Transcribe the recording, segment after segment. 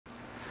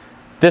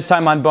This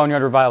time on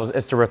Boneyard Revivals,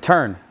 it's the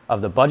return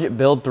of the Budget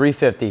Build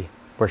 350,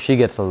 where she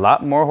gets a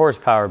lot more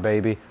horsepower,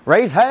 baby.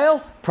 Raise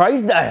hail,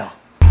 praise Dale.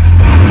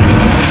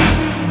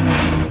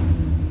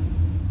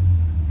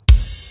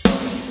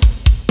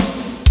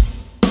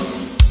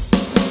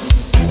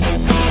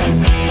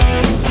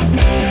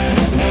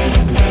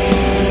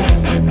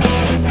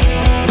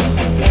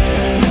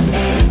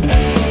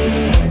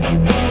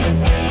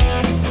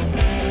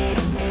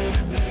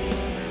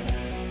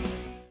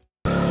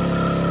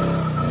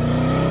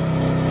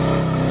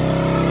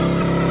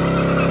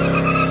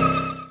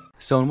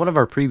 So in one of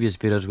our previous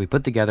videos, we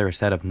put together a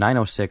set of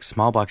 906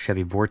 small block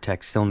Chevy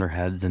Vortec cylinder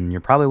heads, and you're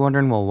probably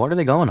wondering, well, what are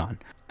they going on?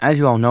 As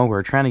you all know,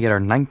 we're trying to get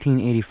our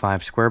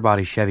 1985 square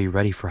body Chevy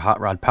ready for Hot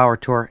Rod Power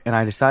Tour, and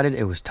I decided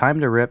it was time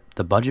to rip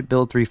the Budget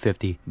Build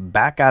 350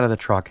 back out of the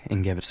truck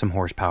and give it some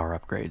horsepower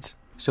upgrades.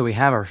 So we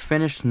have our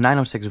finished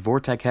 906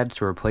 Vortec heads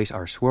to replace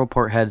our swirl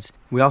port heads.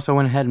 We also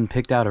went ahead and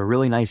picked out a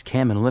really nice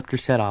cam and lifter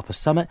set off of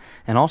Summit,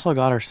 and also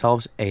got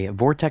ourselves a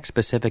Vortec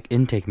specific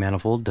intake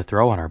manifold to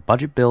throw on our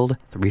Budget Build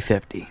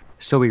 350.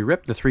 So we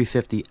ripped the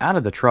 350 out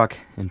of the truck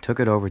and took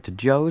it over to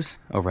Joe's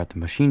over at the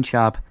machine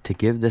shop to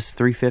give this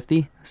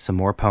 350 some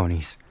more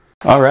ponies.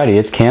 Alrighty,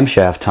 it's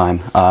camshaft time.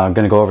 I'm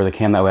going to go over the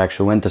cam that we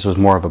actually went. This was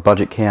more of a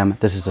budget cam.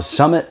 This is a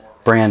Summit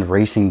brand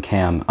racing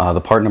cam. The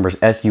part number is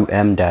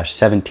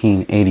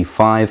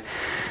SUM-1785.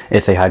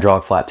 It's a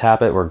hydraulic flat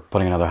tappet. We're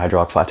putting another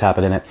hydraulic flat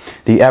tappet in it.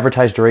 The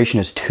advertised duration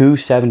is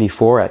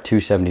 274 at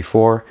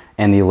 274,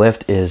 and the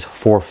lift is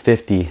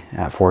 450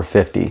 at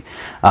 450.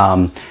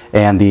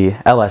 And the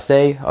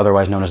LSA,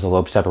 otherwise known as the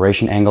lobe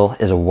separation angle,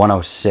 is a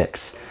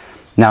 106.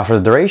 Now for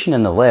the duration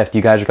and the lift,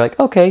 you guys are like,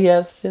 okay,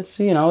 yeah, it's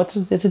you know, it's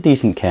a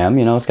decent cam.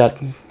 You know,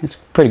 it's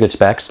pretty good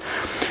specs.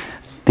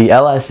 The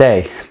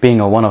LSA being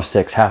a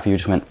 106, half of you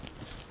just went,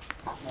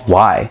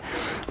 why?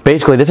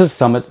 Basically, this is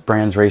Summit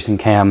Brands racing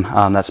cam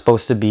that's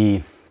supposed to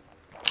be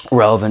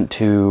relevant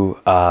to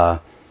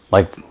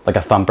like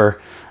a thumper.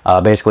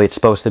 Basically, it's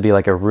supposed to be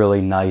like a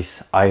really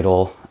nice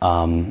idle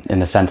in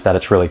the sense that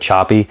it's really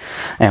choppy.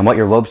 And what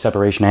your lobe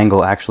separation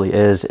angle actually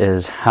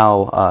is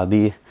how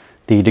the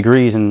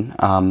degrees and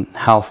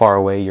how far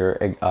away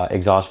your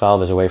exhaust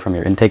valve is away from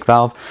your intake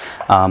valve.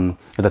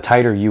 The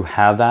tighter you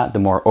have that, the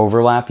more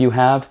overlap you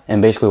have.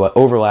 And basically what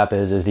overlap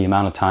is the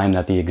amount of time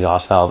that the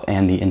exhaust valve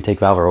and the intake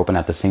valve are open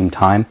at the same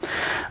time.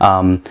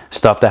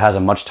 Stuff that has a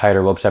much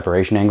tighter lobe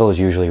separation angle is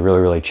usually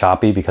really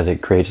choppy because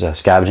it creates a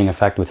scavenging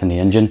effect within the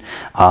engine.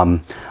 A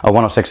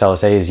 106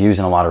 LSA is used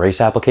in a lot of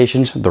race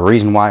applications. The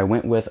reason why I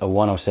went with a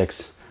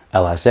 106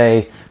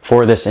 LSA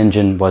for this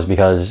engine was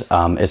because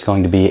it's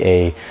going to be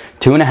a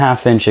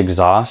 2.5-inch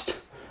exhaust,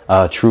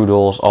 true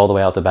duals all the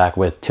way out the back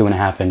with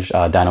 2.5-inch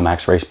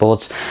Dynamax race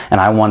bullets, and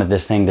I wanted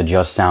this thing to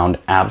just sound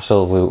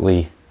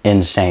absolutely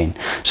insane.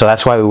 So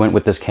that's why we went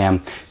with this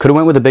cam. Could have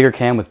went with a bigger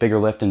cam with bigger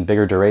lift and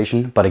bigger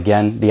duration, but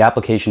again, the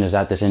application is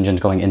that this engine's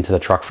going into the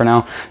truck for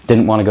now.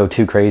 Didn't want to go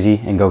too crazy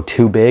and go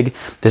too big.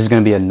 This is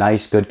going to be a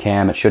nice, good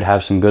cam. It should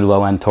have some good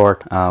low-end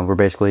torque. We're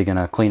basically going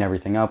to clean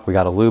everything up. We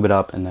got to lube it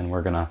up, and then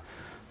we're gonna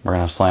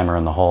slam her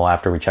in the hole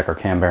after we check our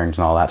cam bearings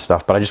and all that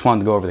stuff. But I just wanted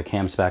to go over the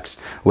cam specs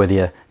with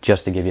you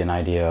just to give you an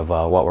idea of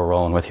what we're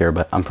rolling with here.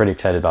 But I'm pretty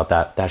excited about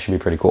that. That should be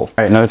pretty cool. All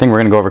right, another thing we're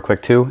going to go over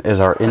quick too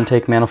is our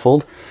intake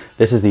manifold.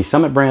 This is the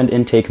Summit brand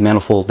intake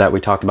manifold that we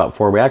talked about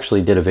before. We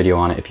actually did a video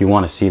on it. If you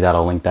want to see that,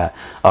 I'll link that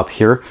up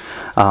here,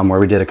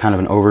 where we did a kind of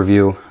an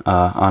overview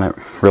on it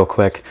real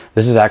quick.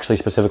 This is actually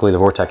specifically the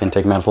Vortec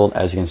intake manifold.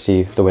 As you can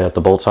see, the way that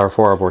the bolts are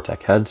for our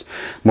Vortec heads.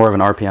 More of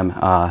an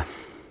RPM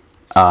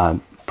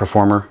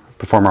Performer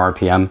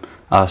RPM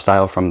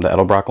style from the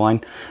Edelbrock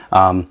line.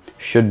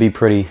 Should be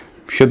pretty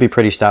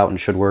stout and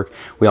should work.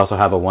 We also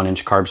have a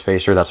 1-inch carb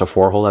spacer. That's a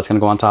 4-hole that's going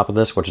to go on top of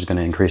this, which is going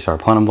to increase our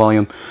plenum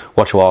volume,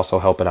 which will also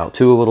help it out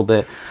too a little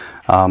bit.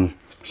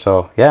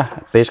 So yeah,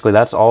 basically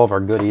that's all of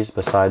our goodies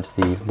besides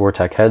the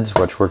Vortec heads,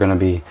 which we're going to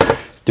be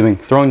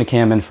throwing the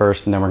cam in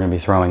first, and then we're going to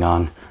be throwing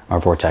on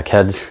our Vortec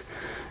heads,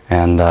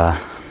 and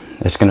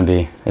it's going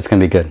to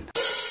be good.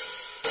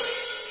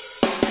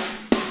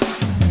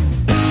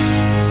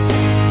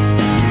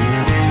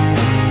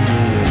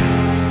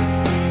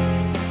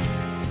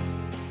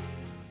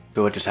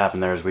 So what just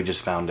happened there is we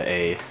just found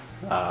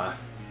our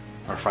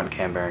front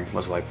cam bearing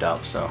was wiped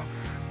out, so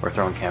we're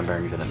throwing cam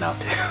bearings in it now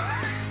too.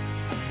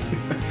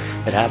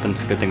 It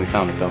happens. Good thing we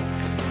found it though.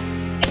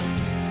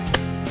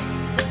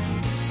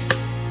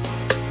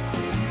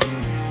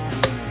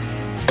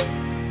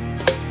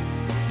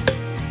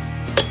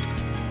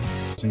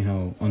 Seeing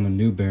how on the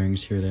new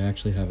bearings here they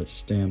actually have it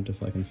stamped,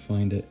 if I can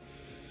find it.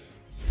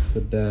 The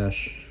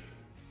dash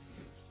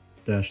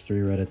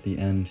 3 right at the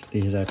end.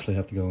 These actually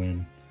have to go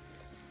in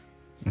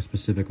a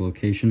specific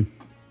location,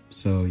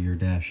 so your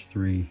dash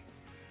 3,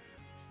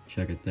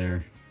 check it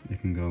there, it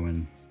can go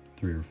in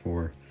 3 or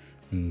 4,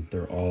 and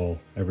they're all,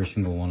 every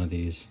single one of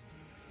these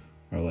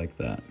are like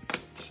that.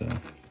 So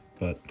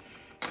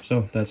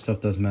that stuff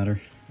does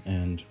matter,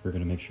 and we're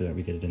going to make sure that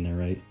we get it in there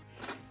right,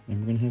 and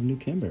we're going to have new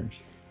cam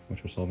bearings,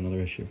 which will solve another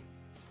issue.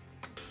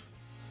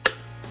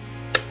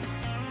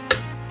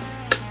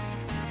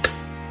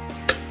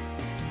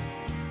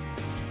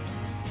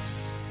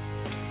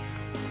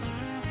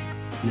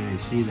 Now you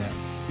see that.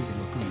 You can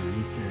look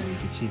underneath there and you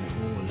can see the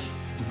hole is.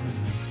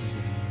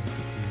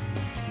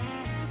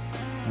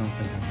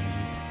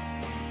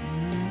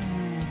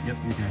 Yep,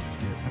 you can actually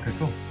see it. Okay,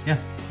 cool. Yeah,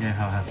 yeah,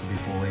 how it has to be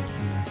fully in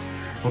there.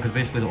 Well, because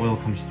basically the oil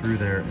comes through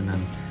there and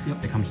then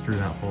it comes through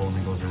that hole and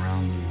then goes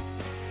around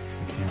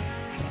the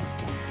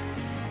can.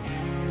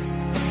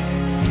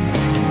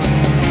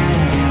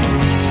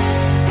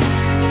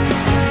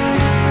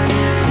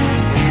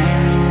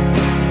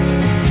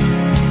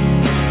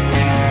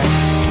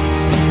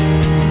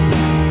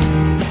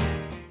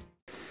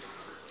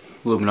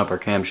 Lubing up our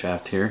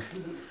camshaft here.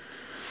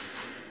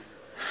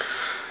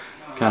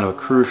 Kind of a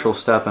crucial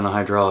step in a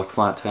hydraulic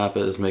flat tappet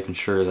is making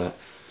sure that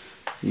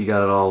you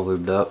got it all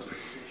lubed up.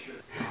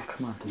 Oh,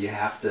 come on. You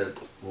have to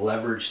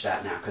leverage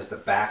that now because the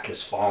back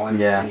is falling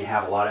Yeah. and you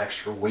have a lot of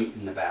extra weight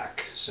in the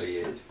back. So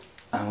you.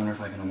 I wonder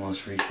if I can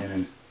almost reach in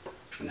and...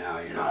 No,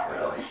 you're not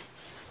really.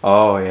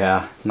 Oh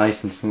yeah,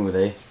 nice and smooth,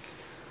 eh?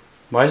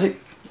 Why is it?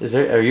 Is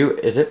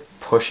it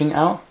pushing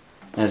out?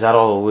 And is that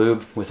all the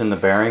lube within the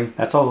bearing?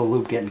 That's all the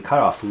lube getting cut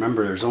off.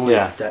 Remember, there's only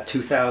Yeah. that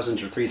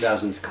 2,000s or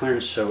 3,000s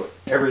clearance, so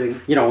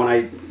everything, you know,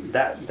 when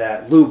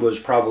that lube was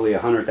probably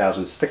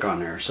 100,000 stick on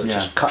there, so it's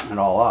just cutting it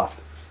all off.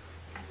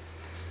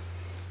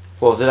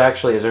 Well, is it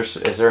actually?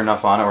 Is there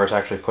enough on it where it's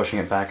actually pushing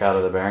it back out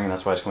of the bearing, and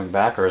that's why it's going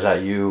back, or is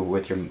that you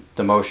with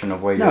the motion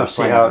of where you're? No,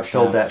 see how it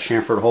filled that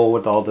chamfered hole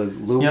with all the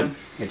lube? Yep.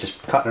 It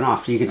just cutting it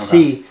off. You can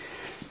see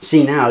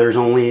now there's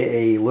only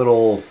a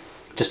little,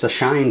 just a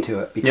shine to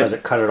it because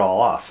it cut it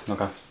all off.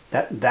 Okay.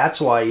 That's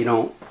why you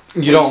don't.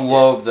 You don't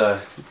lobe the.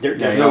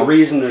 There's no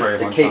reason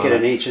to cake it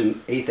an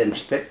eighth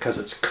inch thick because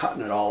it's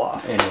cutting it all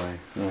off. Anyway,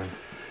 yeah.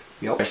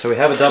 Yep. Okay, so we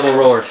have a double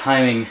roller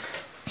timing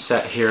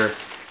set here.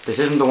 This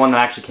isn't the one that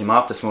actually came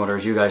off this motor.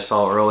 As you guys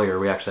saw earlier,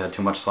 we actually had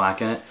too much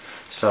slack in it.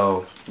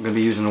 So I'm going to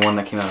be using the one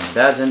that came out of my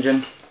dad's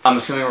engine. I'm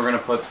assuming we're going to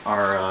put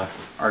our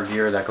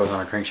gear that goes on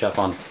our crankshaft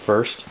on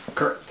first.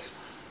 Correct.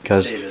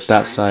 Because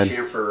that side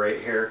chamfer right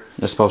here.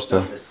 is supposed to.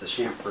 It's the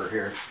chamfer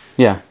here.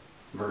 Yeah.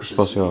 Versus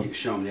supposed to go. you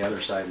show them the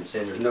other side and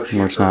say there's no chamfer.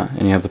 No, it's not.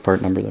 And you have the part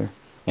number there.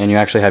 And you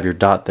actually have your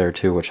dot there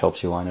too, which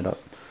helps you line it up.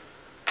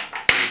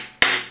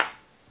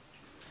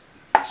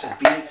 I said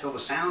beat it till the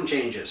sound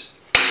changes.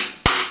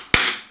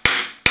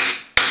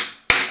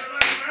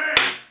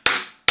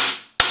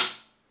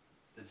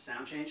 Did the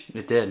sound change?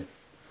 It did.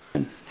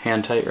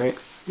 Hand tight, right?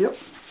 Yep.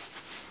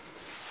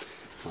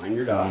 Line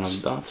your Line dots.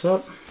 those dots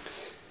up.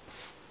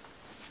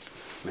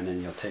 And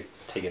then you'll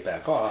take it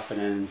back off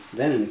and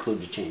then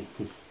include the chain.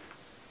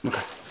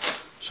 Okay.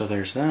 So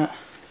there's that.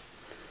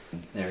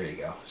 There you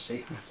go.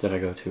 See? Did I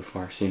go too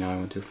far? See, now I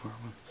went too far.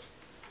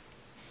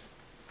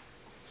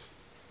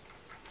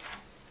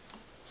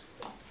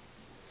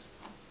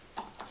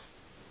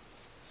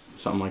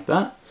 Something like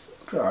that.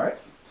 Alright.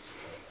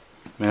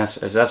 I mean,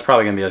 that's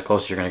probably going to be as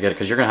close as you're going to get it,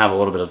 because you're going to have a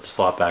little bit of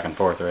slop back and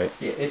forth, right?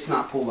 Yeah, it's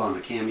not pulled on the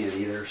cam yet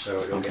either, so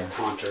it'll Okay. get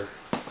taunter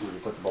when you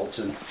put the bolts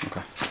in.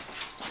 Okay.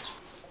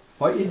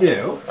 What you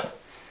do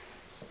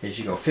is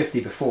you go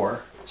 50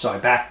 before. So I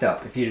backed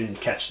up. If you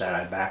didn't catch that,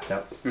 I backed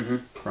up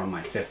from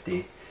my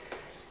 50.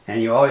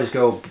 And you always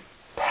go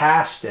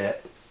past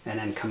it and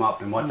then come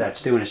up. And what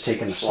that's doing is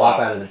taking the slop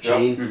out of the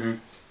chain.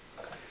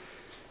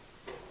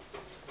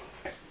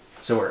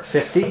 So we're at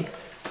 50.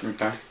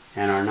 Okay.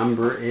 And our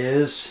number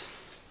is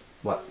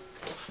what?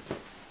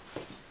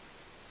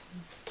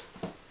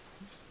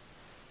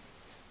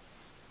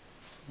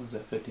 Was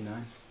that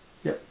 59?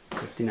 Yep,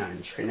 59.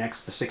 It's right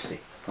next to 60.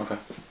 Okay.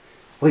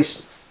 At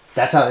least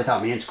that's how they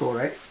taught me in school,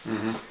 right?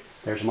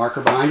 There's a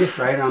marker behind you,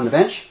 right on the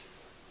bench.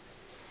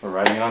 We're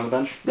riding it on the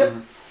bench? Yep.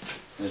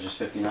 It's just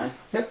 59?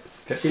 Yep,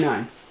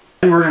 59.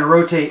 And we're going to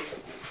rotate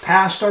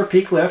past our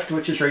peak lift,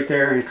 which is right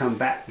there, and come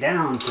back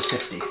down to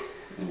 50.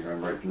 And you're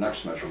going to write the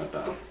next measurement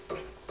down.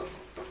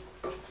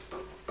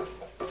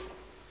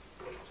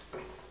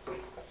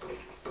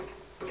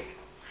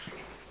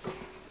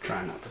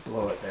 Try not to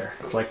blow it there.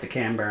 It's like the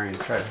cam bearing.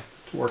 Try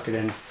to work it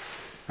in.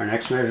 Our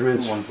next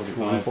measurement's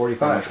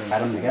 145.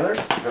 Add them together.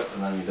 Yep,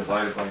 and then you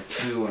divide it by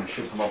 2 and it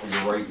should come up with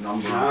the right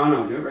number.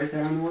 No, do it right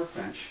there on the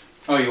workbench.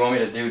 Oh, you want me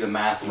to do the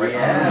math right now?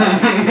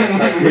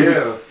 Yes, I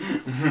do.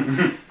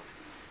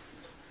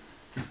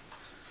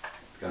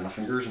 Got enough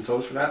fingers and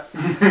toes for that?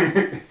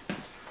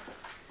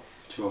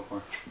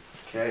 204.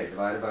 Okay,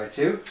 divided by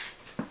 2.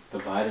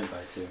 Divided by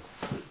 2.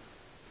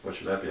 What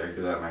should that be? I can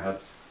do that in my head.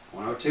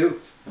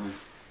 102.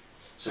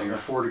 So you're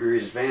 4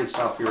 degrees advanced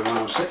off your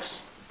 106,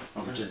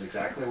 which is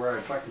exactly where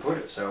I fucking put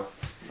it. So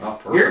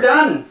you're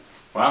done.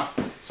 Wow.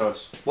 So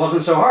it's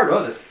Wasn't so hard,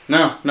 was it?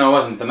 no, it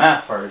wasn't. The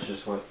math part is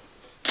just what.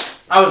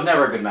 I was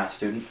never a good math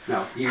student.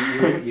 No,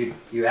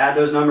 you add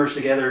those numbers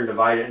together and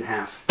divide it in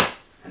half,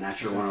 and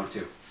that's your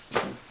 102.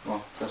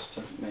 Well, just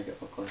to make it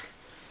look like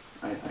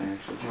I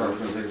actually Are we tried.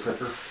 going to take a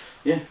picture?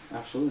 Yeah,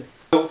 absolutely.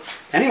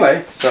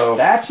 Anyway, So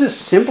that's as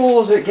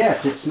simple as it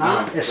gets. It's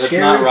not as it's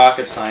scary. not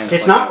rocket science.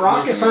 It's like not it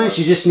rocket science.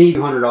 You just need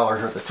 $200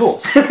 worth of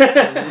tools.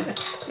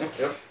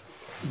 Yep.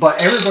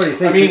 But everybody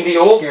thinks mean, it's the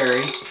old-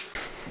 scary.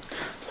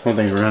 One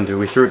thing we're gonna do,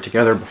 we threw it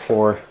together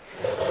before,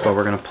 but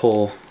we're gonna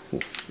pull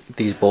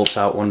these bolts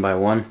out one by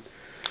one,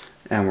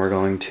 and we're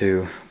going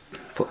to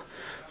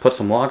put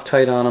some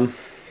Loctite on them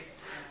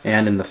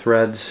and in the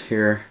threads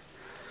here,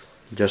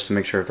 just to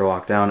make sure they're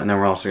locked down. And then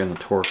we're also going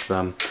to torque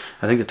them.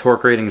 I think the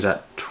torque rating is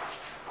at,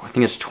 I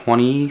think it's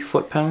 20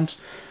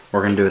 foot-pounds.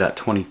 We're going to do it at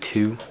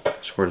 22.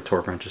 That's where the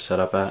torque wrench is set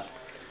up at.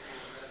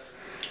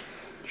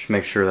 Just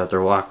make sure that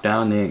they're locked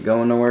down. They ain't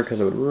going nowhere, because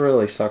it would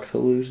really suck to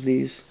lose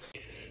these.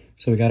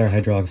 So we got our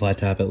hydraulic flat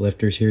tappet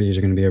lifters here. These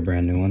are going to be our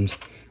brand new ones.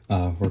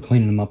 We're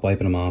cleaning them up,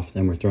 wiping them off.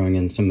 Then we're throwing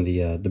in some of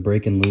the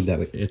break-in lube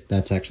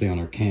that's actually on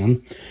our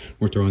cam.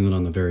 We're throwing it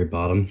on the very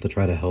bottom to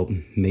try to help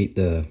mate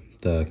the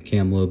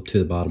cam lube to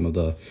the bottom of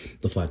the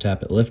flat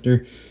tappet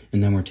lifter.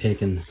 And then we're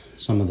taking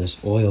some of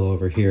this oil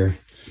over here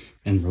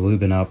and we're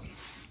lubing up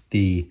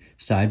the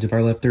sides of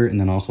our lifter and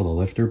then also the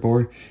lifter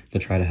board to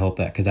try to help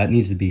that, because that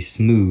needs to be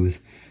smooth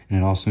and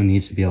it also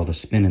needs to be able to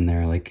spin in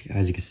there. Like,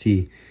 as you can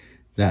see,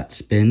 that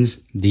spins.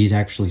 These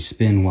actually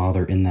spin while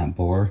they're in that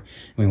bore.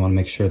 We want to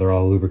make sure they're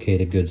all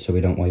lubricated good so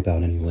we don't wipe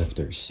out any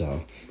lifters.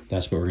 So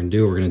that's what we're going to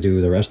do. We're going to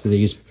do the rest of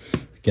these,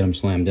 get them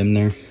slammed in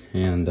there,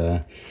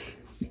 and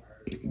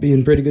be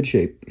in pretty good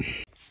shape.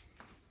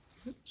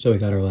 So we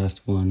got our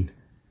last one.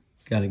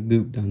 Got it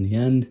gooped on the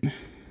end.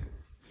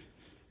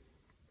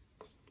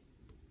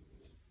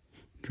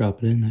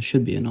 Drop it in. That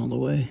should be in all the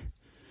way.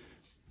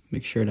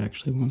 Make sure it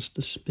actually wants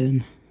to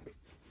spin.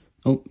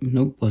 Oh,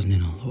 nope, wasn't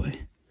in all the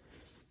way.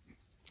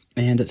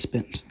 And it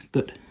spins.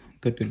 Good.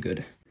 Good, good, good.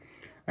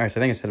 All right, so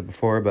I think I said it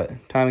before, but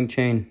timing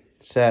chain,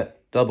 set,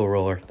 double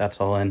roller,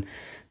 that's all in.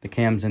 The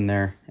cam's in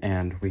there,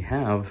 and we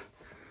have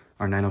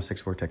our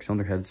 906 Vortec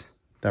cylinder heads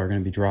that we're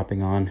going to be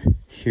dropping on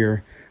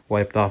here,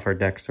 wiped off our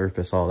deck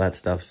surface, all that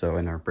stuff. So,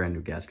 and our brand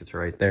new gaskets are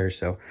right there.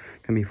 So,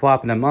 going to be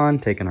flopping them on,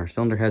 taking our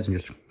cylinder heads and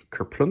just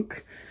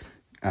kerplunk.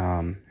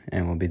 And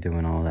we'll be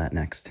doing all that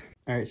next.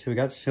 All right, so we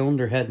got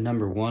cylinder head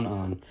number 1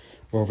 on.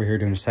 We're over here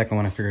doing the second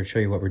one. I figured I'd show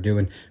you what we're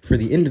doing. For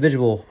the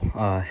individual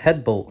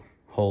head bolt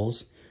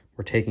holes,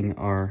 we're taking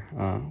our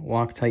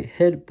Loctite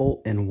head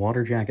bolt and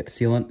water jacket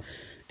sealant,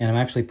 and I'm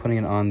actually putting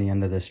it on the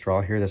end of this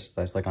straw here.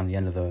 That's like on the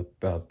end of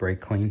the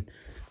brake clean,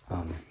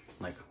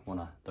 like one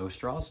of those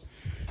straws.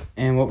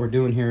 And what we're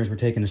doing here is we're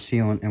taking the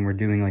sealant and we're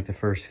doing like the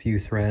first few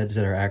threads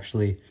that are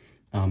actually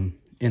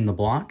in the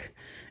block.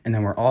 And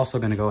then we're also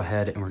going to go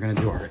ahead and we're going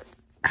to do our,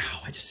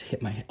 ow, I just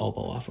hit my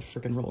elbow off a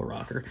freaking roller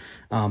rocker.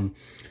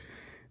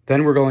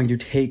 Then we're going to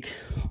take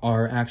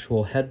our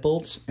actual head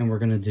bolts and we're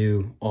going to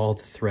do all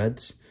the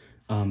threads.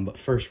 But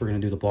first we're going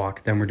to do the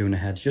block, then we're doing the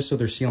heads, just so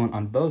there's sealant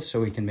on both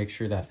so we can make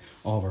sure that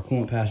all of our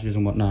coolant passages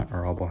and whatnot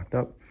are all blocked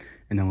up.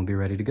 And then we'll be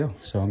ready to go.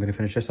 So I'm going to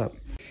finish this up.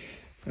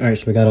 All right,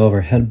 so we got all of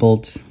our head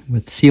bolts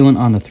with sealant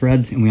on the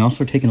threads, and we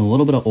also taking a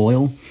little bit of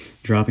oil,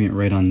 dropping it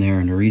right on there.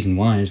 And the reason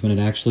why is when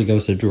it actually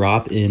goes to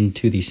drop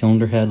into the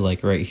cylinder head,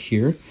 like right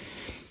here,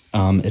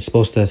 it's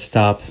supposed to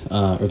stop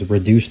or to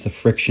reduce the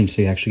friction,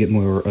 so you actually get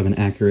more of an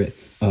accurate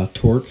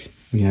torque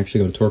when you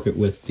actually go to torque it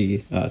with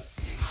the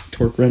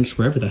torque wrench,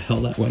 wherever the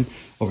hell that went,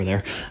 over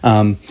there.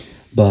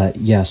 But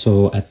yeah,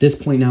 so at this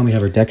point now we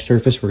have our deck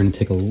surface. We're going to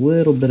take a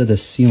little bit of the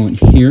sealant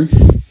here,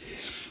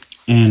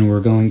 and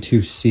we're going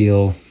to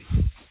seal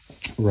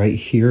right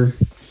here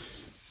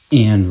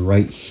and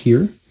right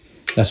here.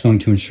 That's going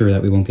to ensure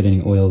that we won't get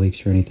any oil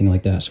leaks or anything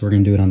like that. So we're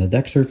going to do it on the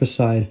deck surface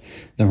side,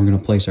 then we're going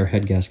to place our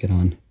head gasket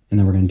on, and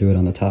then we're going to do it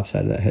on the top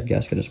side of that head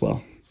gasket as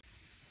well.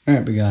 All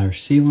right, we got our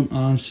sealant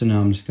on, so now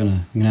I'm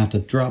gonna have to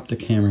drop the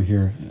camera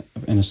here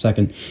in a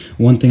second.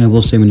 One thing I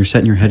will say, when you're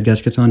setting your head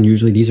gaskets on,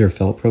 usually these are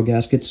Felpro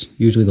gaskets,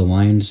 usually the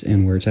lines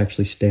and where it's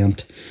actually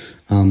stamped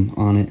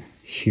on it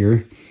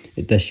here.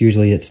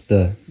 Usually it's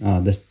the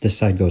this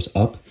side goes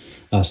up.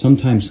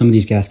 Sometimes some of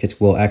these gaskets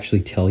will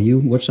actually tell you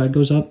which side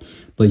goes up,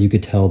 but you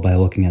could tell by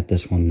looking at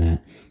this one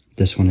that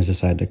this one is the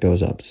side that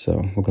goes up.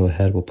 So we'll go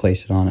ahead, we'll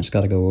place it on. It's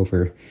got to go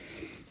over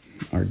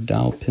our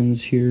dowel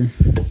pins here.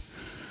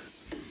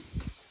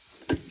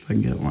 If I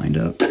can get it lined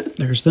up.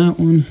 There's that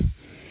one.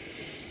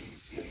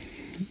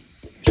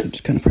 So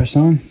just kind of press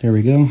on. There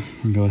we go.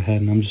 I'll go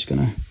ahead and I'm just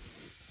going to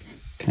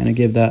kind of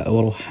give that a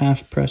little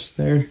half press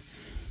there.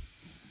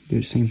 Do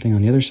the same thing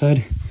on the other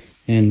side.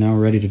 And now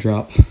we're ready to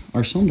drop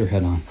our cylinder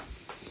head on.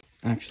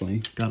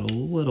 Actually, got a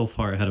little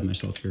far ahead of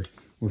myself here.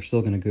 We're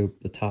still going to go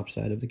the top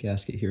side of the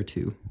gasket here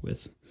too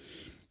with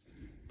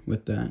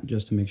that,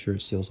 just to make sure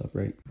it seals up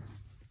right.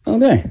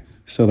 Okay,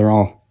 so they're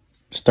all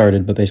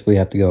started, but basically you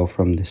have to go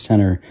from the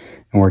center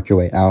and work your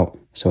way out.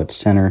 So it's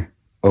center,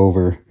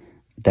 over,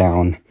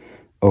 down,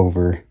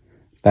 over,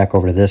 back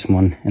over to this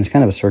one. And it's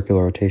kind of a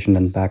circular rotation,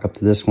 then back up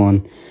to this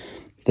one.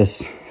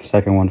 This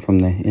second one from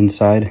the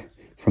inside,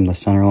 from the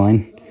center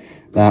line.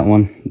 That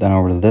one, then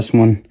over to this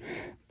one,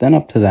 then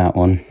up to that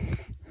one.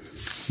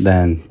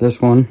 Then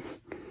this one,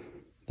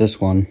 that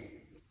one,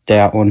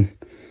 and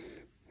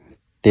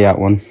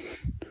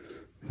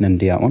then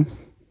that one,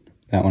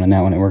 and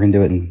that one. And we're going to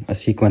do it in a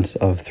sequence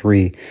of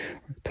 3,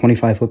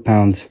 25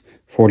 foot-pounds,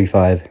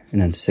 45,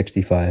 and then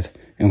 65,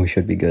 and we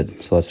should be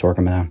good. So let's torque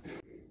them down.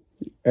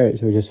 All right,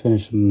 so we just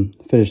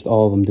finished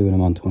all of them, doing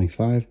them on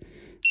 25.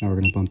 Now we're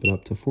going to bump it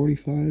up to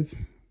 45.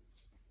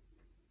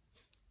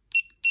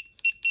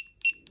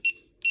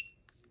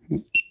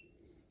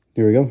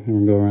 There we go. And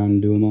we'll go around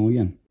and do them all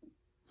again.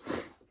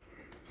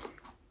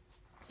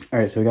 All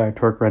right, so we got our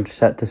torque wrench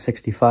set to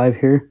 65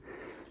 here.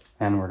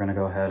 And we're going to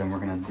go ahead and we're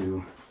going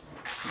to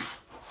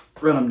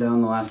run them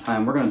down the last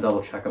time. We're going to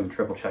double check them,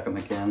 triple check them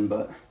again,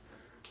 but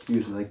I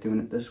usually like doing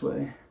it this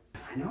way.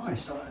 I know I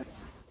saw it.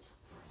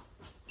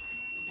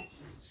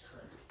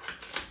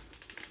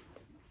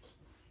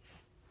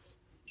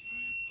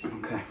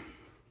 Okay.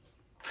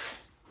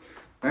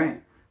 All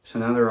right, so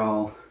now they're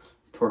all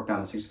torqued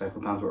down to 65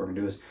 foot-pounds. What we're going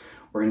to do is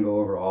we're going to go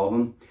over all of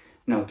them.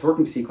 Now, the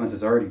torquing sequence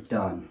is already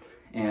done,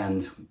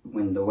 and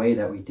when the way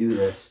that we do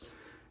this,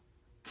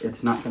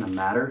 it's not going to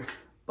matter,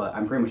 but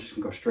I'm pretty much just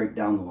going to go straight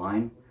down the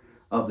line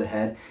of the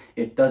head.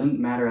 It doesn't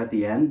matter at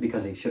the end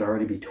because they should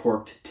already be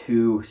torqued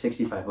to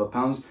 65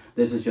 foot-pounds.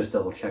 This is just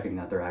double checking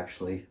that they're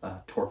actually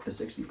torqued to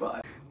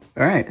 65.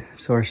 All right,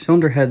 so our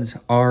cylinder heads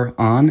are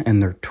on and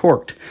they're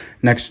torqued.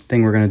 Next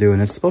thing we're going to do, and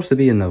it's supposed to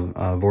be in the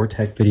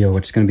Vortec video,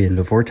 which is going to be in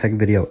the Vortec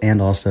video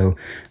and also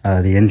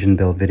the engine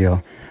build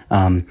video.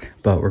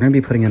 But we're going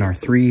to be putting in our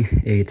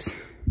 3/8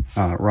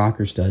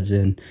 rocker studs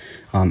in.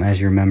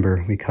 As you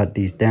remember, we cut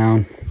these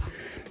down,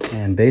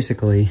 and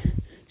basically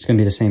it's going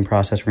to be the same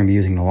process. We're going to be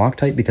using the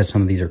Loctite because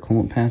some of these are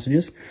coolant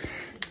passages.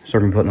 So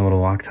we're going to be putting a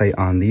little Loctite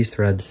on these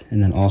threads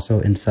and then also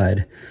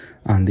inside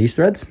on these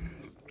threads.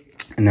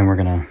 And then we're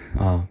going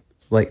to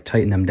light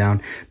tighten them down.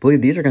 I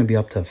believe these are going to be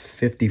up to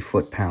 50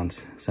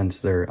 foot-pounds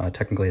since they're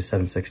technically a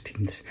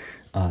 7/16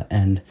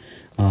 end.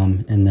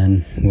 And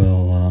then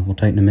we'll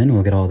tighten them in.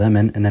 We'll get all of them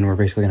in. And then we're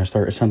basically going to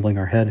start assembling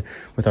our head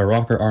with our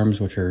rocker arms,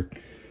 which are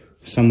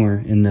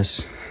somewhere in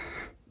this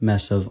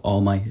mess of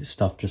all my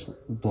stuff just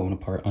blown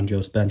apart on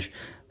Joe's bench.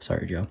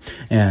 Sorry, Joe.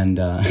 And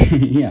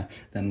yeah,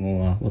 then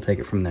we'll take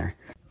it from there.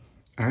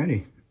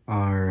 Alrighty,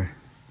 our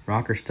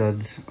rocker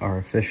studs are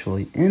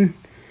officially in.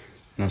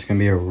 And that's going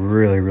to be a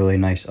really, really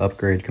nice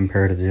upgrade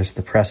compared to just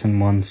the pressing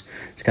ones.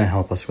 It's going to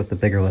help us with the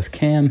bigger lift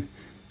cam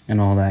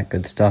and all that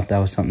good stuff. That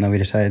was something that we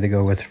decided to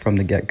go with from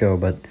the get-go,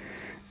 but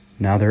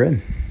now they're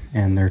in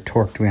and they're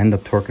torqued. We end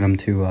up torquing them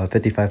to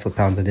 55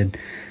 foot-pounds. I did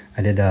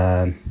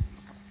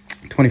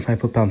 25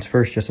 foot-pounds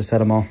first just to set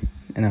them all,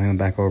 and then we went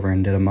back over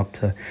and did them up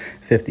to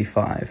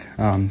 55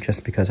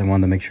 just because I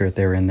wanted to make sure that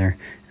they were in there.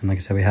 And like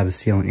I said, we have the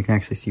sealant. You can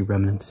actually see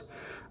remnants.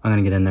 I'm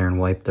going to get in there and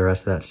wipe the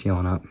rest of that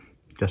sealant up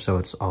just so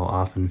it's all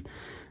off and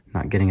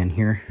not getting in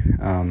here.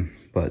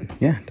 But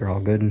yeah, they're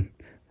all good and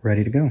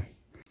ready to go.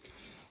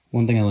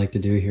 One thing I like to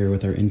do here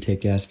with our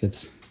intake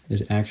gaskets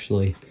is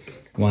actually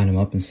line them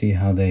up and see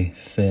how they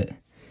fit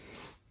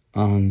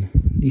on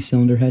these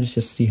cylinder heads,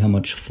 just see how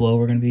much flow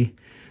we're going to be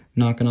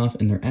knocking off,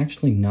 and they're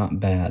actually not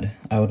bad.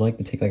 I would like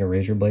to take like a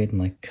razor blade and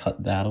like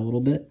cut that a little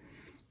bit,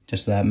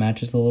 just so that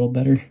matches a little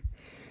better.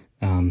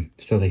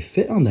 So they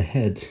fit on the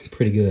heads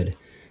pretty good.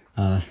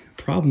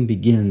 Problem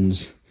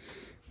begins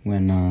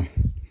when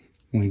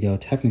we go,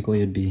 technically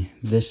it'd be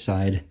this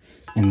side,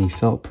 and the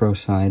Felt Pro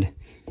side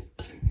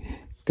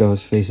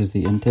faces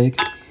the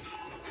intake.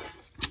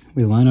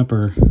 We line up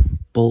our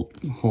bolt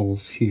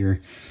holes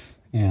here,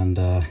 and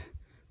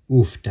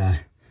oof,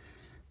 that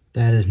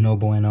is no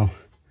bueno.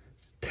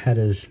 That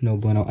is no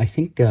bueno. I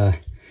think I'm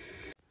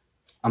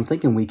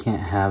thinking we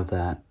can't have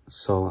that,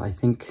 so I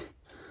think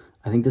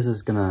this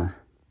is gonna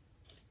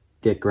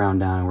get ground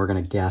down, and we're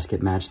gonna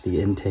gasket match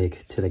the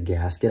intake to the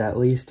gasket at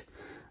least.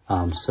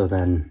 So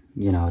then,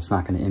 you know, it's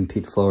not going to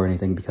impede flow or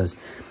anything, because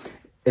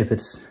if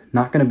it's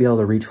not going to be able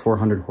to reach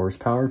 400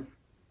 horsepower,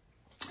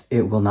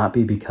 it will not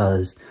be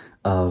because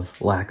of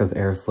lack of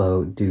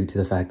airflow due to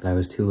the fact that I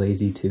was too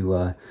lazy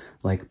to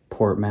like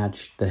port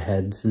match the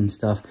heads and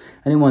stuff.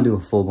 I didn't want to do a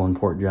full-blown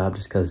port job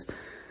just because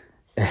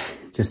it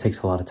just takes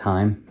a lot of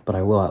time, but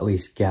I will at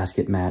least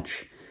gasket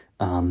match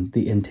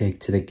the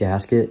intake to the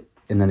gasket.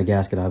 And then the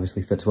gasket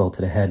obviously fits well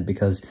to the head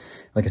because,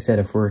 like I said,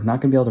 if we're not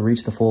going to be able to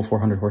reach the full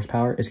 400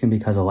 horsepower, it's going to be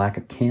because of lack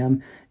of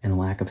cam and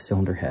lack of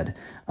cylinder head.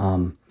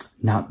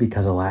 Not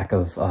because of lack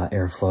of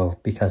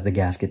airflow, because the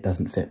gasket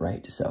doesn't fit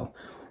right. So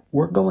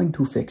we're going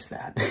to fix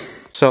that.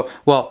 So,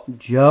 well,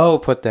 Joe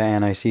put the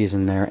anti-seize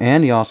in there,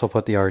 and he also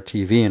put the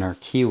RTV in our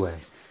keyway.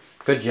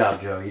 Good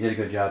job, Joe. You did a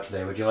good job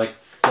today. Would you like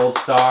gold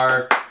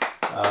star?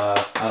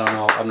 I don't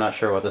know. I'm not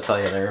sure what to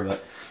tell you there,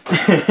 but...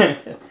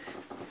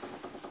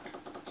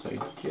 So you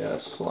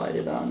just slide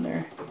it on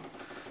there,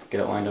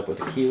 get it lined up with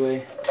the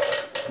keyway,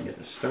 and get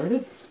it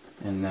started.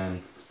 And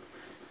then,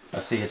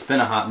 let's see, it's been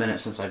a hot minute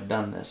since I've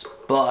done this,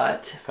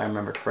 but if I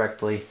remember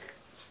correctly,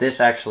 this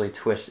actually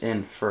twists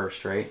in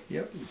first, right?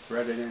 Yep, you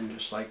thread it in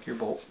just like your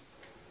bolt.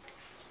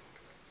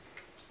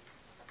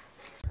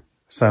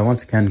 So I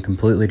once again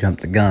completely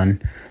jumped the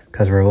gun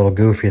because we're a little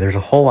goofy. There's a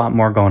whole lot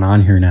more going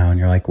on here now, and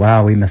you're like,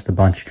 wow, we missed a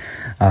bunch.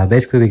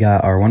 Basically, we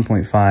got our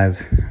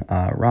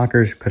 1.5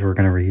 rockers because we're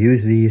going to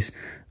reuse these.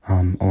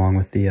 Along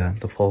with the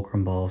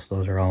fulcrum balls.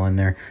 Those are all in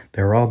there.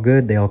 They're all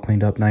good. They all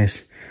cleaned up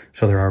nice,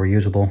 so they're all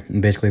reusable.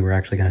 And basically, we're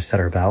actually going to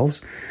set our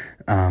valves.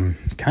 Kind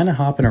of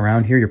hopping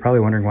around here. You're probably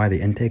wondering why the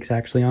intake's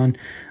actually on.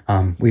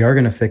 We are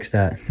going to fix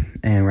that,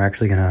 and we're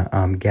actually going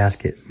to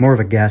gasket, more of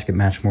a gasket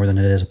match more than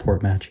it is a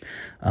port match,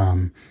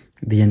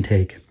 the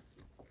intake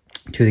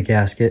to the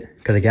gasket,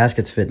 because the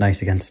gaskets fit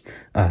nice against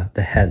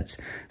the heads.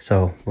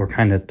 So we're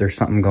kind of, there's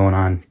something going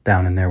on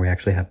down in there. We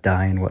actually have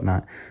dye and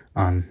whatnot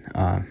on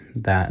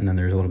that, and then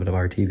there's a little bit of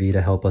RTV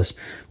to help us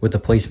with the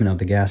placement of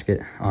the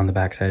gasket on the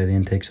back side of the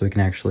intake, so we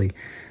can actually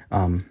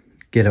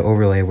get an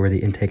overlay where the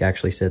intake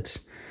actually sits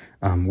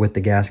with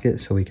the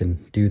gasket, so we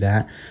can do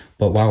that.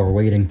 But while we're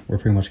waiting, we're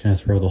pretty much going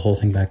to throw the whole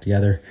thing back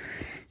together.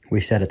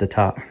 We set at the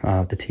top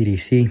the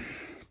TDC,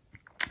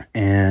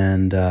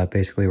 and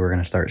basically we're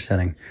going to start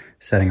setting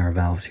our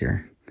valves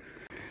here.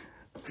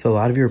 So a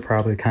lot of you are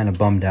probably kind of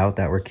bummed out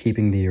that we're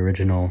keeping the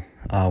original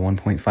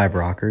 1.5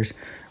 rockers,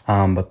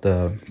 but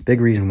the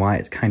big reason why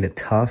it's kind of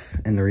tough,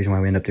 and the reason why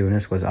we end up doing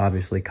this, was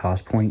obviously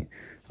cost point,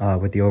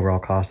 with the overall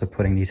cost of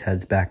putting these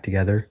heads back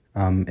together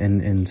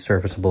in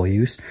serviceable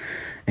use.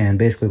 And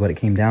basically what it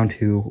came down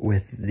to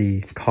with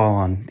the call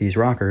on these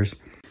rockers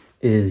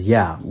is,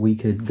 yeah, we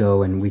could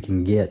go and we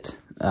can get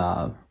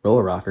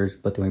roller rockers,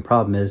 but the only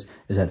problem is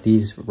that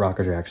these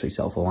rockers are actually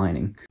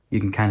self-aligning. You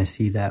can kind of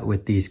see that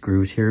with these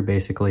grooves here.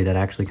 Basically, that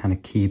actually kind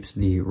of keeps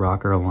the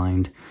rocker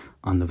aligned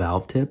on the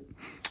valve tip.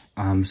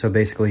 So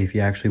basically, if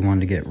you actually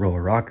wanted to get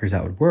roller rockers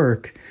that would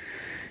work,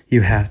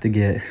 you have to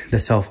get the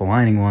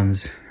self-aligning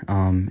ones.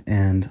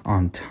 And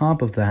on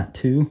top of that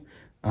too,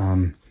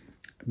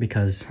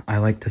 because I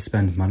like to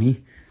spend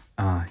money,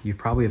 you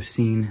probably have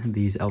seen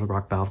these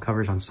Edelbrock valve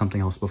covers on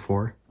something else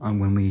before,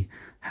 when we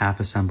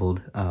half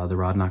assembled the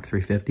Rodnock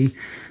 350.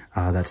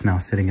 That's now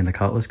sitting in the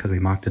Cutlass because we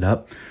mocked it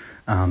up.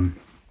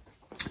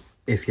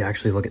 If you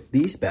actually look at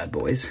these bad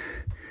boys,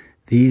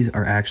 these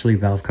are actually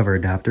valve cover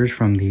adapters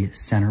from the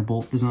center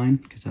bolt design,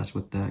 because that's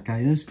what that guy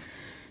is.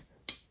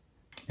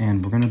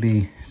 And we're going to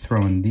be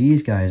throwing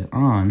these guys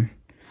on,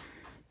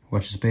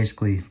 which is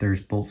basically,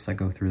 there's bolts that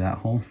go through that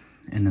hole,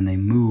 and then they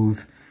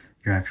move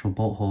your actual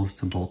bolt holes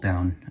to bolt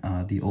down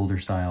the older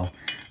style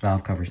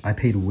valve covers. I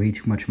paid way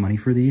too much money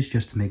for these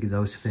just to make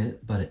those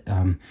fit, but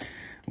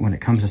when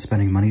it comes to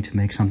spending money to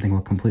make something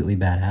look completely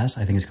badass,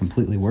 I think it's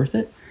completely worth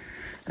it.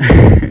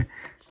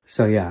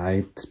 So yeah,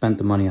 I spent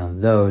the money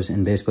on those.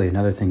 And basically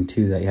another thing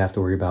too that you have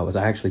to worry about was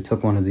I actually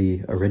took one of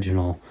the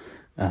original,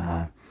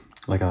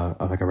 like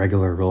a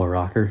regular roller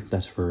rocker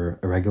that's for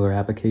a regular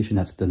application.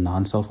 That's the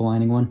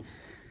non-self-aligning one.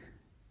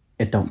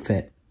 It don't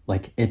fit.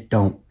 Like, it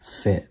don't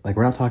fit. Like,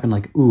 we're not talking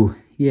like, ooh,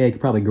 yeah, you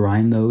could probably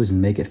grind those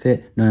and make it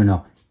fit.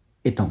 No,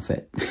 it don't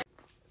fit.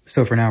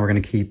 So for now, we're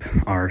going to keep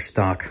our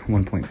stock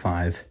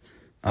 1.5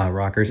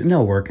 rockers, and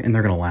they'll work, and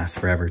they're going to last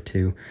forever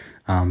too.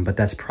 But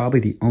that's probably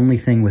the only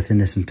thing within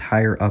this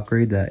entire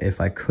upgrade that if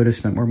I could have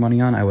spent more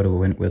money on, I would have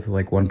went with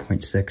like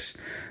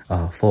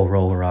 1.6 full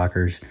roller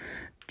rockers,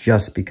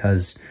 just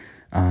because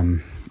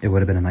it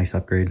would have been a nice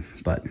upgrade.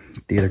 But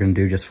they're going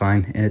to do just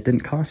fine, and it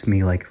didn't cost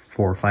me like $400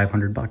 or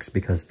 $500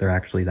 because they're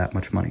actually that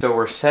much money. So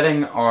we're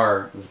setting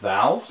our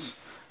valves.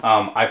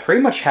 I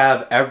pretty much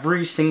have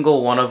every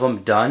single one of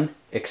them done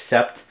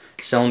except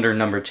cylinder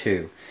number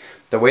 2.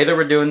 The way that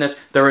we're doing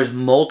this, there is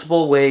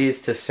multiple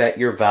ways to set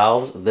your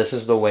valves. This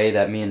is the way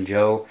that me and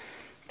Joe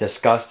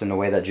discussed and the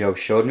way that Joe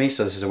showed me.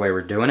 So this is the way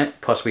we're doing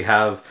it. Plus we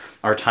have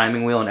our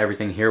timing wheel and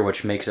everything here,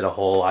 which makes it a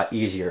whole lot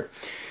easier.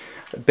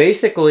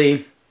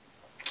 Basically,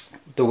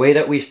 the way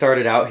that we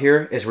started out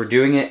here is we're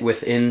doing it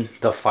within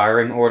the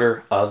firing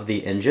order of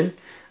the engine.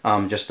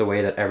 Just the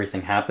way that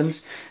everything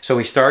happens. So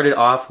we started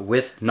off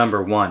with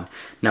number 1.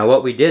 Now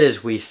what we did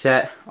is we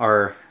set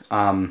our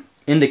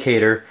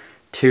indicator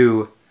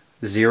to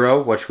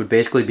 0, which would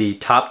basically be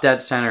top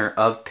dead center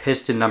of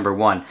piston number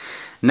 1.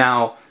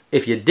 Now,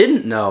 if you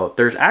didn't know,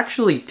 there's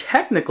actually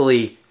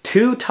technically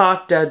 2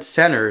 top dead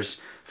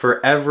centers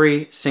for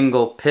every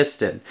single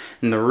piston.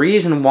 And the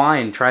reason why,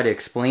 and try to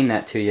explain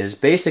that to you, is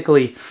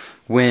basically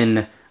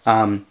when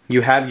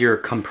you have your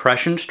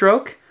compression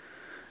stroke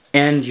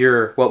and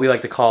your, what we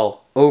like to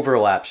call,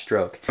 overlap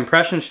stroke.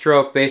 Compression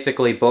stroke,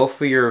 basically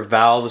both of your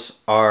valves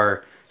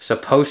are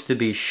supposed to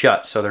be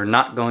shut, so they're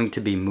not going to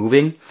be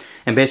moving,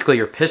 and basically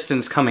your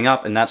piston's coming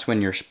up, and that's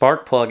when your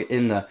spark plug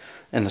in the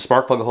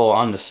spark plug hole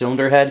on the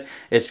cylinder head,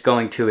 it's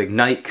going to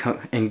ignite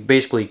and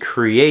basically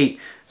create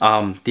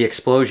the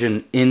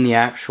explosion in the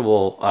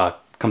actual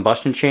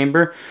combustion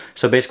chamber.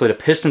 So basically the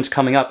piston's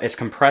coming up, it's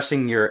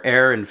compressing your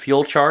air and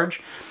fuel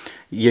charge,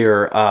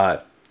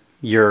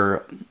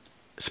 your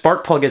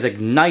spark plug is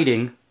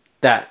igniting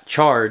that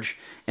charge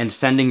and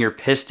sending your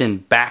piston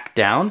back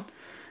down.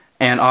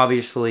 And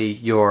obviously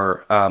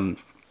your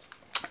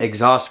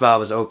exhaust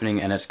valve is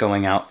opening and it's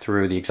going out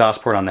through the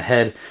exhaust port on the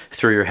head,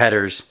 through your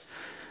headers,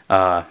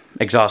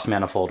 exhaust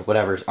manifold,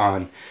 whatever's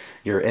on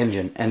your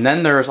engine. And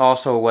then there's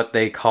also what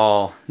they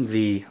call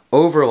the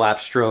overlap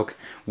stroke,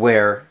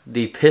 where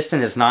the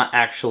piston is not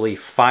actually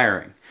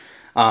firing.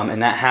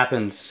 And that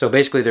happens, so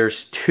basically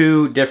there's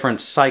 2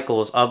 different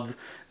cycles of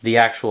the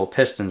actual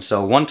piston.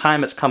 So one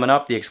time it's coming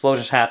up, the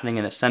explosion's happening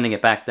and it's sending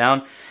it back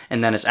down,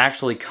 and then it's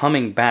actually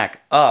coming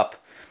back up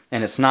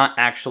and it's not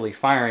actually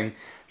firing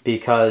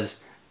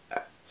because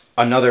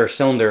another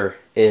cylinder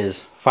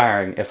is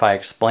firing, if I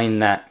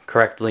explained that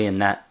correctly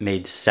and that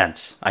made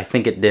sense. I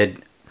think it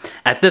did.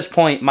 At this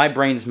point, my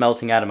brain's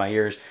melting out of my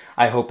ears.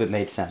 I hope it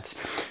made sense.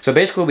 So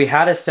basically we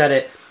had to set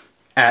it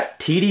at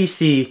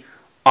TDC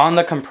on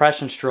the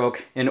compression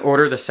stroke in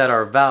order to set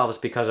our valves,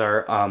 because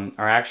our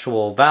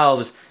actual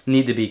valves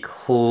need to be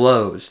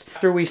closed.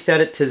 After we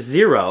set it to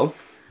 0,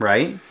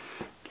 right,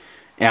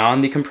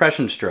 on the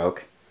compression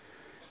stroke,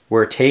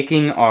 we're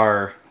taking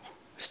our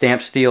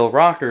stamped steel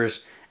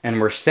rockers and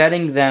we're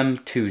setting them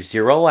to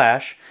 0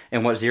 lash.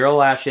 And what 0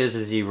 lash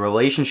is the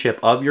relationship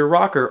of your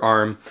rocker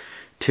arm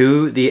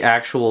to the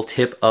actual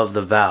tip of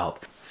the valve.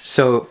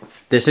 So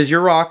this is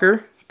your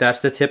rocker, that's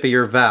the tip of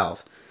your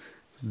valve.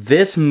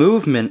 This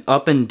movement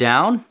up and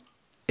down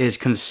is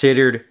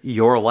considered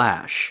your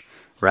lash,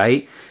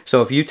 right?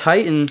 So if you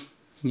tighten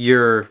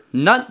your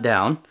nut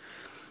down,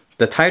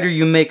 the tighter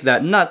you make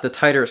that nut, the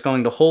tighter it's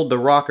going to hold the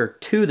rocker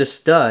to the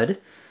stud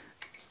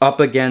up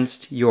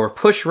against your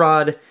push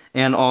rod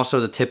and also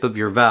the tip of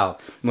your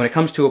valve. When it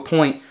comes to a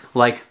point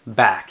like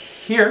back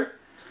here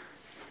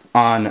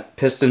on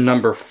piston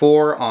number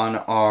 4 on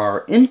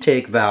our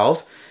intake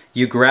valve,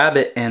 you grab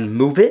it and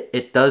move it.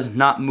 It does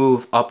not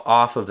move up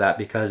off of that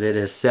because it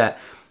is set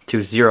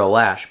to 0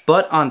 lash.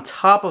 But on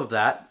top of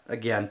that,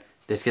 again,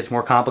 this gets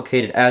more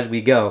complicated as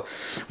we go.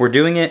 We're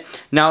doing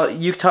it now.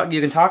 You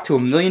can talk to a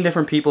million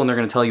different people and they're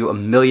going to tell you a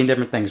million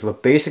different things.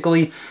 But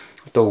basically,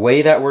 the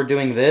way that we're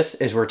doing this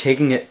is we're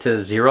taking it to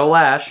 0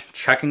 lash,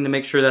 checking to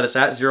make sure that it's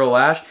at 0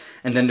 lash,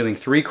 and then doing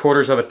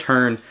 3/4 of a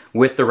turn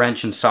with the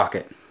wrench and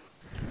socket.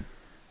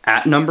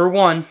 At number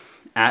 1,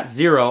 at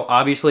 0,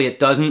 obviously it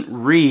doesn't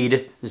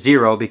read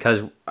 0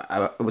 because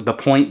the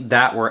point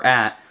that we're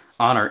at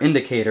on our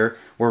indicator,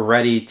 we're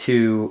ready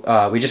to,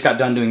 we just got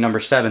done doing number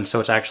 7, so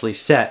it's actually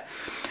set.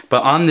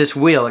 But on this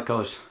wheel, it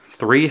goes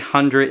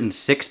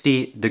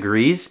 360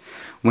 degrees.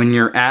 When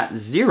you're at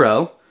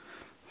 0,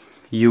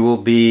 you will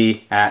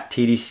be at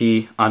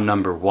TDC on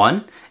number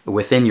 1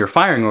 within your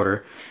firing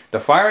order. The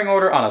firing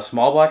order on a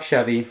small block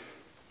Chevy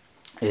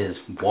is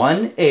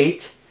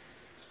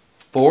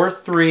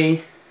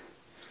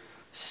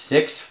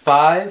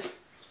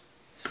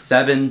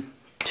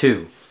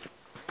 18436572.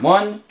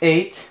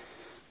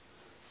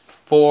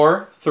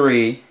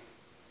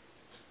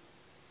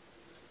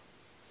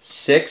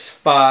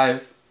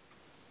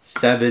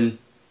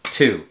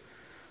 18436572.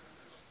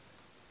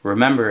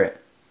 Remember it.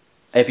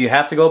 If you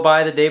have to go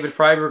buy the David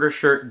Freiberger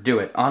shirt, do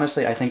it.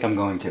 Honestly, I think I'm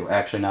going to.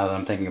 Actually, now that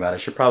I'm thinking about it, I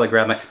should probably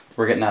grab my...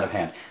 We're getting out of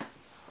hand.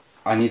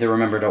 I need to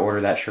remember to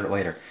order that shirt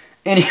later.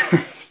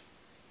 Anyways.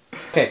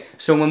 Okay,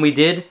 so when we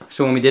did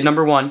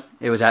number 1,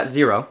 it was at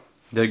 0.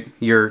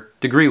 Your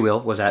degree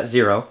wheel was at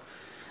 0.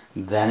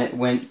 Then it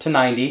went to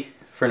 90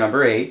 for